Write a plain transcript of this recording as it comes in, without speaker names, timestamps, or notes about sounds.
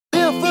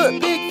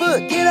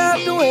foot, get out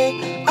the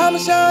way. I'ma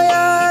show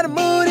y'all how to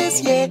move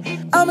this, yeah.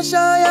 I'ma show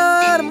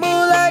y'all how to move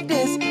like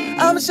this.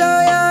 I'ma show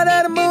y'all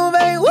how to move,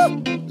 hey,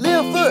 woo.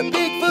 Little foot,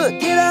 big foot,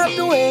 get out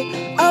the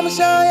way. I'ma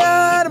show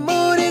y'all how to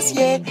move this,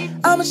 yeah.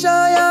 I'ma show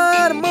y'all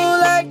how to move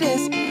like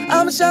this.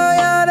 I'ma show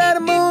y'all how to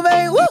move,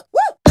 hey, woo,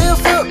 woo. Little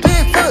foot,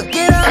 big foot,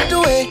 get out the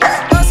way.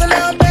 Bustin'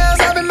 out bells,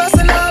 I've been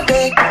bustin' all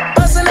day.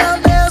 Bustin'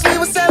 out bells, we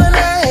was sellin'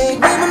 that hay.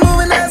 We been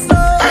moving that slow,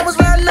 I was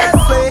riding that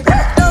sleigh.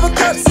 Double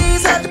cup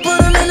C's, had to put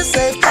them in the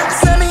safe. Got the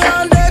semi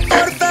on deck,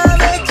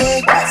 45 AK.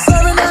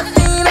 Servin that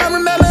fiend, I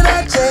remember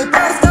that J.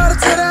 Brought a starter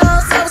to the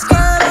house, I was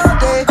crying all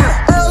day.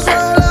 L's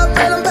roll up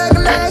and I'm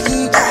packing that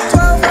heat.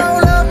 12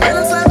 roll up and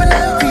I'm slapping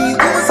that beat.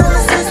 We was on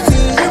the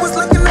 16, he was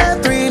looking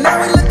at 3. Now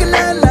we looking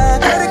at 9,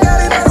 better got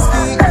it on the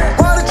speed.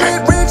 Water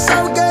drip rich, so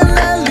we gave him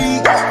that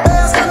lead.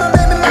 Bells got my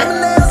baby mama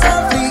nails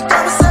on fleek. I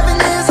was 7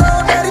 years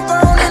old, daddy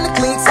thrown in the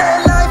cleats.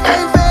 Said life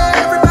ain't fair,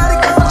 everybody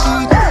gon'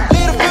 cheat.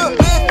 Little foot,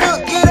 big foot,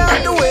 get out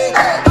the way.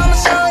 I'ma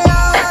show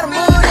y'all how to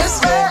move this,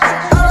 yeah.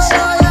 I'ma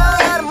show y'all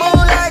how to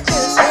move like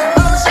this.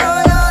 I'ma show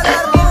y'all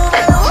how to move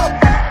it, whoop.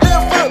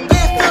 Little foot,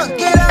 big foot,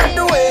 get out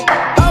the way.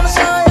 I'ma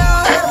show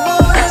y'all how to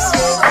move this,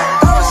 yeah.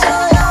 I'ma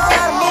show y'all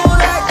how to move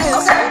like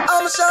this.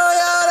 I'ma show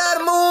y'all how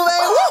to move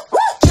it, whoop,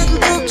 whoop.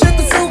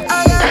 Chicken soup,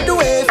 I got the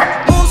wave.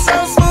 Move so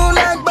smooth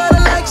like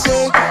butter, like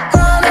shake.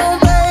 Grind on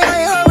pay, I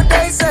ain't heard what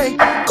they say.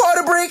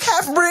 Quarter brick,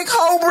 half brick,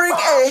 whole brick,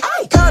 ayy.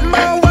 Cotton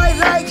my white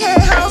like hay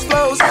house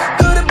flows.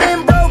 Could've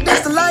been broke,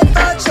 this the life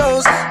I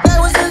chose. They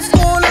was in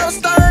school, I was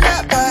stirring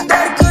that pot.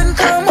 Daddy couldn't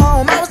come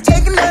home, I was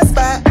taking that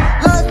spot.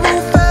 Life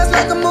move fast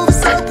like a movie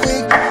so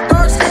quick.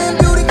 Dark skin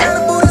beauty, got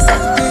a booty so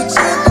thick.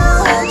 She a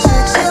down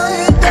chick, she'll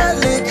hit that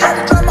lick. Had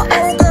to drop my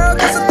old girl,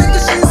 cause I think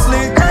that she's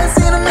slick. I ain't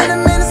seen him in a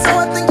minute, so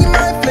I think he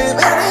might flip.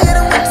 Had to hit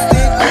him with the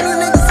stick, many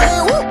niggas say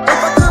whoop.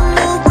 If I couldn't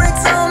move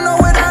bricks, I don't know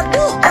what I'd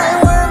do. I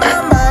ain't worried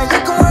about mine, you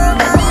can worry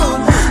about you.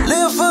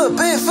 Little foot,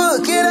 big foot,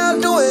 get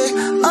out the way.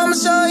 I'ma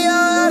show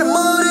y'all how to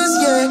move this,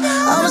 yeah.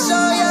 I'ma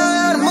show y'all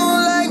how to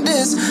move like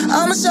this.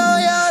 I'ma show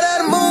y'all how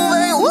to move,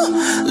 hey, woo.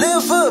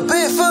 Little foot,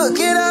 big foot,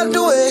 get out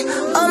the way.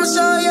 I'ma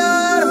show y'all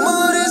how to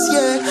move this,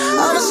 yeah.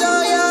 I'ma show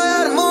y'all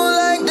how to move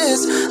like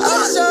this.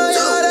 I'ma show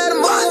y'all how to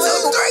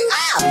move, hey,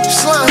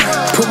 Slime.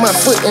 Put my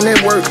foot in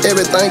that work,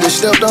 everything is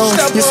stepped on.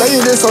 You say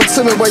you did so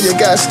to me where you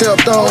got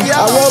stepped on.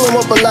 I roll them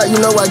up a lot, you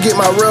know I get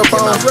my rep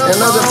on. And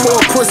I just pour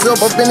a pussy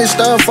up in this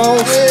styrofoam.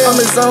 I'm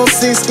in zone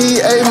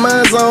 6E8,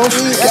 my zone.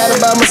 Got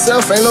it by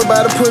myself, ain't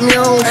nobody put me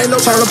on.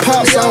 Turn a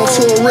pop song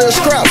to a real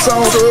scrap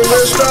song.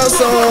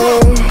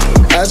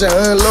 I just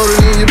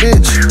unloaded in your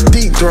bitch.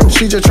 Deep throat,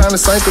 she just tryna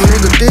sink a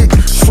nigga dick.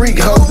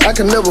 Freak hoe, I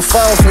can never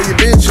fall for your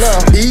bitch.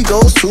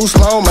 Ego's too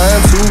small,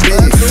 mine too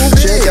big.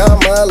 Check out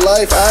my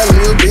life, I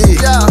live big.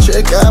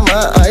 Check out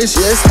my ice,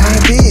 yes I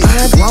did.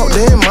 Walked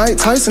in Mike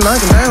Tyson,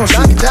 knocking down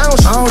shit.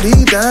 All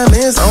these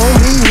diamonds on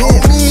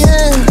me,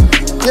 yeah.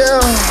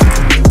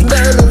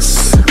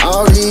 Diamonds,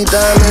 all these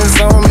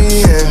diamonds on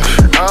me,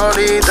 yeah. All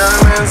these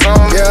diamonds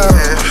on me,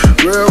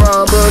 yeah. Real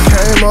robber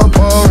came up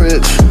on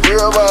rich.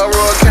 Real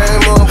robber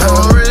came up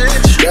on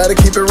rich. Gotta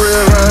keep it real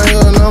around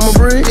here and I'm a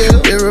brick.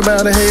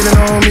 Everybody hating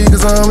on me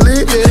cause I'm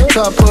lit.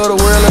 Top of the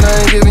world and I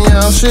ain't giving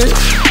y'all shit.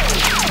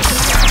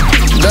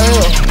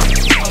 Damn.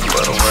 Top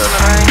of the world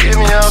and I ain't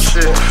giving y'all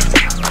shit.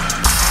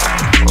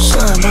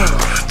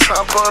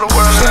 Top of the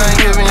world and I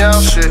ain't giving y'all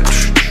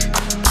shit.